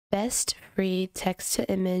Best free text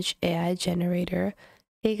to image AI generator.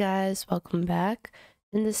 Hey guys, welcome back.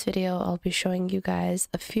 In this video, I'll be showing you guys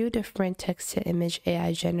a few different text to image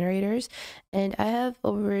AI generators, and I have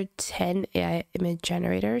over 10 AI image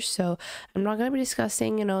generators, so I'm not going to be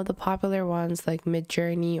discussing, the popular ones like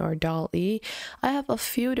Midjourney or DALL-E. I have a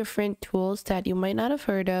few different tools that you might not have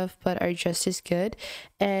heard of, but are just as good,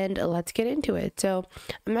 and let's get into it. So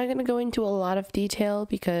I'm not going to go into a lot of detail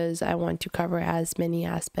because I want to cover as many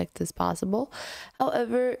aspects as possible.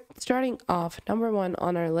 However, starting off, number one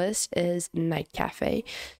on our list is Night Cafe.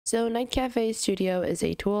 So Night Cafe Studio is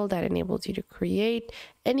a tool that enables you to create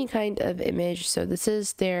any kind of image. So this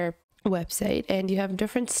is their website, and you have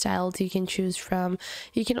different styles you can choose from.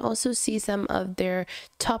 You can also see some of their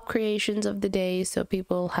top creations of the day, so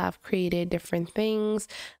people have created different things.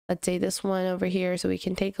 Let's say this one over here, so we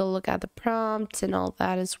can take a look at the prompts and all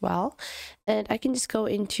that as well. And I can just go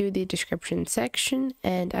into the description section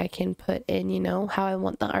and I can put in, how I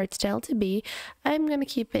want the art style to be. I'm going to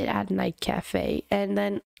keep it at Night Cafe, and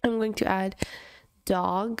then I'm going to add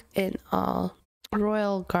dog in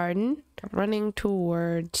royal garden running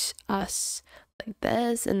towards us like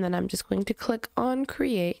this, and then I'm just going to click on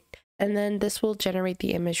create, and then this will generate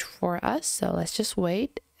the image for us. So let's just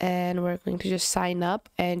wait, and we're going to just sign up.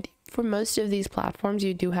 And for most of these platforms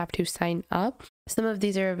you do have to sign up. Some of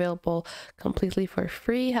these are available completely for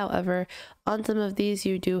free. However, on some of these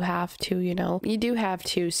you do have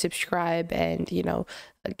to subscribe and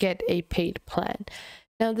get a paid plan.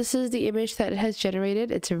 Now, this is the image that it has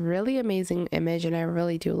generated. It's a really amazing image and I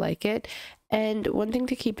really do like it. And one thing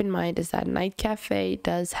to keep in mind is that Night Cafe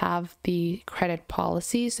does have the credit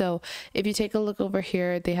policy. So if you take a look over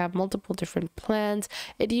here, they have multiple different plans.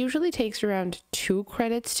 It usually takes around 2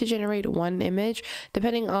 credits to generate one image,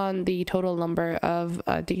 depending on the total number of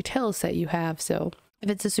details that you have. So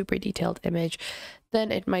if it's a super detailed image, then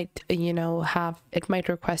it might, it might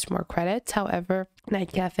request more credits. However,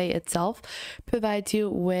 Night Cafe itself provides you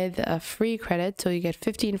with a free credit. So you get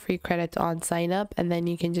 15 free credits on sign up, and then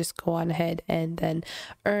you can just go on ahead and then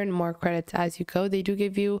earn more credits as you go. They do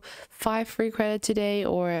give you 5 free credits a day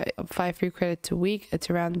or 5 free credits a week. It's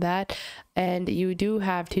around that. And you do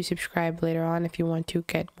have to subscribe later on if you want to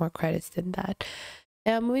get more credits than that.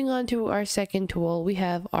 Now, moving on to our second tool, we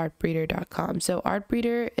have Artbreeder.com. So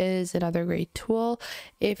Artbreeder is another great tool.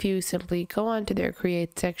 If you simply go onto their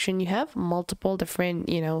create section, you have multiple different,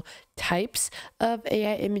 types of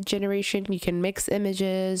AI image generation. You can mix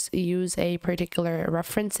images, use a particular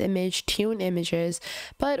reference image, tune images,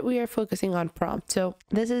 but we are focusing on prompt. So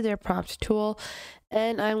this is their prompt tool,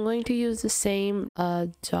 and I'm going to use the same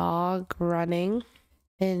dog running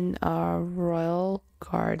in a royal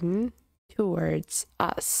garden towards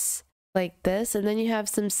us like this. And then you have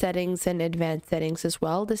some settings and advanced settings as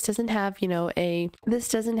well. This doesn't have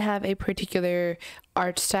a particular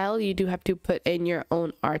art style. You do have to put in your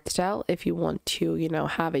own art style if you want to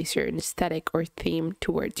have a certain aesthetic or theme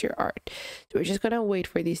towards your art. So we're just gonna wait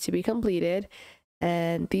for these to be completed.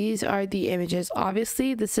 And these are the images.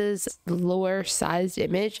 Obviously this is the lower sized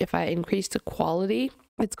image. If I increase the quality,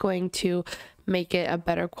 it's going to make it a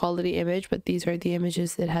better quality image, but these are the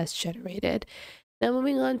images it has generated. Now,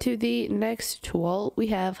 moving on to the next tool, we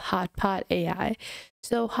have Hotpoot AI.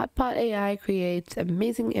 So Hotpoot AI creates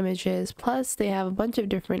amazing images, plus they have a bunch of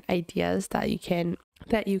different ideas that you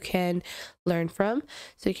can learn from.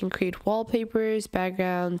 So you can create wallpapers,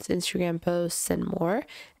 backgrounds, Instagram posts, and more.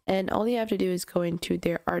 And all you have to do is go into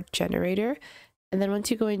their art generator. And then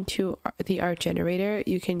once you go into the art generator,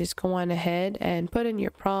 you can just go on ahead and put in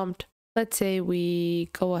your prompt. Let's say we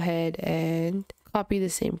go ahead and copy the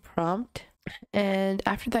same prompt. And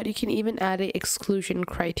after that, you can even add a exclusion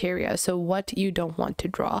criteria. So what you don't want to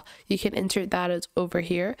draw, you can insert that as over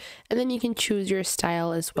here. And then you can choose your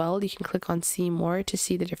style as well. You can click on see more to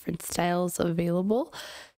see the different styles available.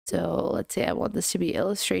 So let's say I want this to be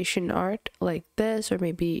illustration art like this, or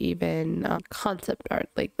maybe even concept art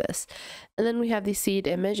like this. And then we have the seed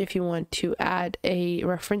image if you want to add a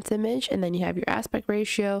reference image, and then you have your aspect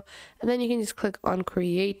ratio, and then you can just click on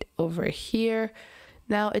create over here.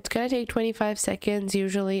 Now it's going to take 25 seconds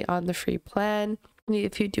usually on the free plan.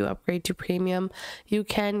 If you do upgrade to premium, you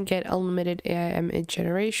can get unlimited AI image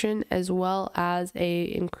generation, as well as a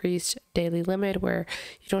increased daily limit where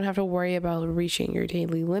you don't have to worry about reaching your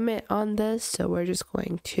daily limit on this. So we're just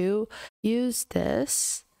going to use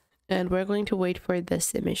this, and we're going to wait for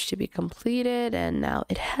this image to be completed. And now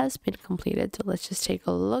it has been completed. So let's just take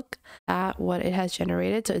a look at what it has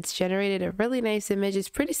generated. So it's generated a really nice image. It's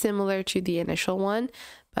pretty similar to the initial one,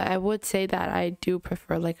 but I would say that I do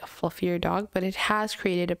prefer like a fluffier dog, but it has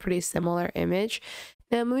created a pretty similar image.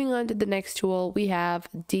 Now moving on to the next tool, we have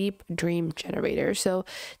Deep Dream Generator. So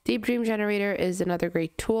Deep Dream Generator is another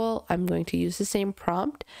great tool. I'm going to use the same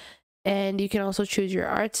prompt. And you can also choose your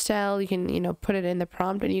art style. You can, put it in the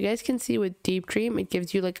prompt, and you guys can see with Deep Dream, it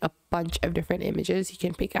gives you like a bunch of different images you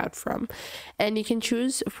can pick out from, and you can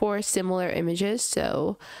choose for similar images.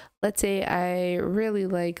 So let's say I really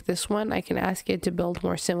like this one, I can ask it to build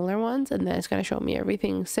more similar ones, and then it's going to show me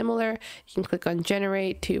everything similar. You can click on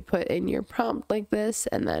generate to put in your prompt like this,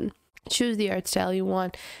 and then choose the art style you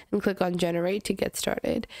want and click on generate to get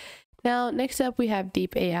started. Now, next up, we have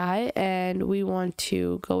Deep AI, and we want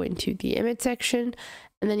to go into the image section,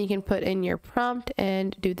 and then you can put in your prompt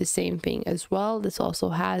and do the same thing as well. This also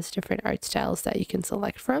has different art styles that you can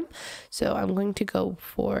select from. So I'm going to go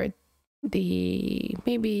for I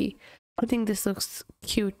think this looks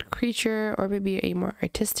cute creature, or maybe a more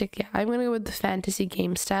artistic. Yeah, I'm going to go with the fantasy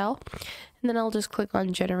game style. And then I'll just click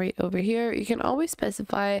on generate over here. You can always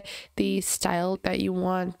specify the style that you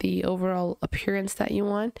want, the overall appearance that you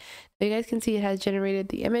want. You guys can see it has generated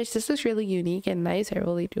the image. This is really unique and nice. I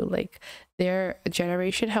really do like their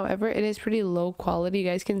generation. However, it is pretty low quality. You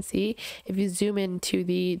guys can see if you zoom into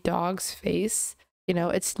the dog's face,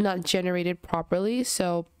 it's not generated properly.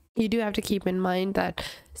 So you do have to keep in mind that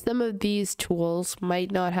some of these tools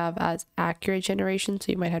might not have as accurate generation,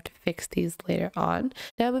 so you might have to fix these later on.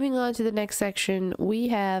 Now moving on to the next section, we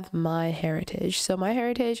have MyHeritage. So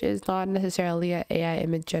MyHeritage is not necessarily an AI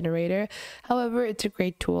image generator. However, it's a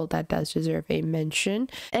great tool that does deserve a mention.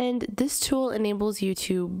 And this tool enables you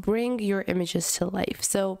to bring your images to life.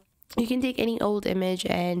 So you can take any old image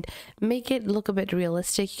and make it look a bit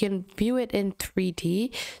realistic. You can view it in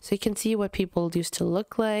 3D, so you can see what people used to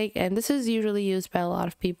look like. And this is usually used by a lot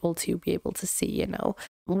of people to be able to see,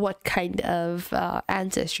 what kind of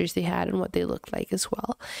ancestors they had and what they looked like as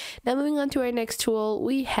well. Now moving on to our next tool,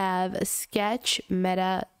 we have Sketch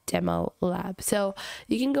Meta Demo Lab. So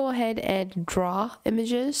you can go ahead and draw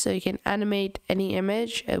images, so you can animate any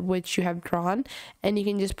image which you have drawn, and you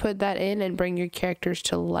can just put that in and bring your characters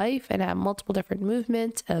to life and have multiple different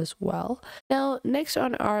movements as well. Now next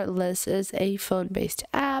on our list is a phone-based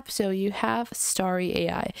app. So you have Starry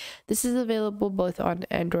AI. This is available both on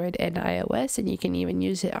Android and iOS, and you can even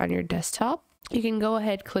use it on your desktop. You can go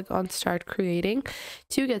ahead, click on start creating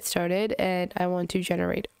to get started, and I want to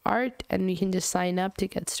generate art, and you can just sign up to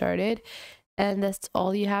get started, and that's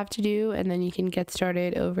all you have to do. And then you can get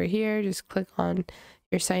started over here. Just click on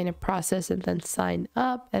your sign up process and then sign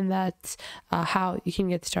up, and that's how you can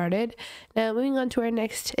get started. Now moving on to our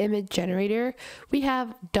next image generator, we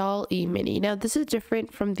have DALL-E Mini. Now this is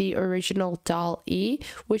different from the original DALL-E,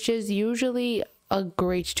 which is usually a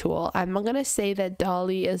great tool. I'm not gonna say that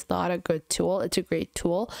DALL-E is not a good tool. It's a great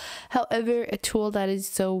tool. However, a tool that is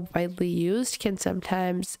so widely used can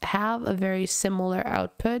sometimes have a very similar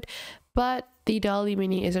output, but the DALL-E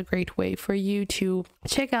Mini is a great way for you to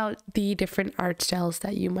check out the different art styles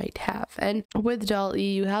that you might have. And with DALL-E,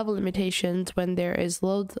 you have limitations when there is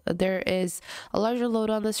a larger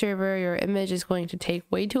load on the server. Your image is going to take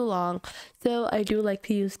way too long. So I do like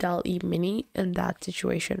to use DALL-E Mini in that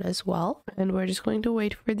situation as well. And we're just going to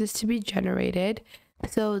wait for this to be generated.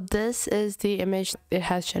 So this is the image it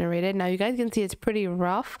has generated. Now you guys can see it's pretty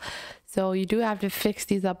rough, so you do have to fix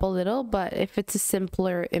these up a little, but if it's a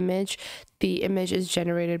simpler image, the image is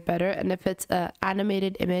generated better. And if it's an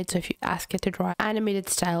animated image, so if you ask it to draw animated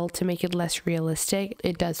style to make it less realistic,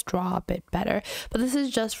 it does draw a bit better. But this is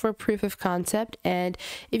just for proof of concept, and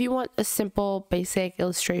if you want a simple basic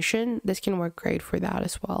illustration, this can work great for that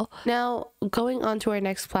as well. Now going on to our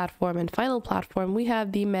next platform and final platform, we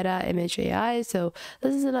have the Meta Image AI. So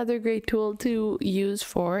this is another great tool to use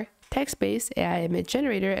for text-based AI image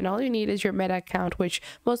generator, and all you need is your Meta account, which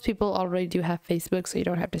most people already do have Facebook, so you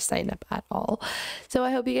don't have to sign up at all. So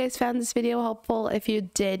I hope you guys found this video helpful. If you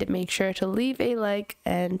did, make sure to leave a like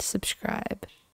and subscribe.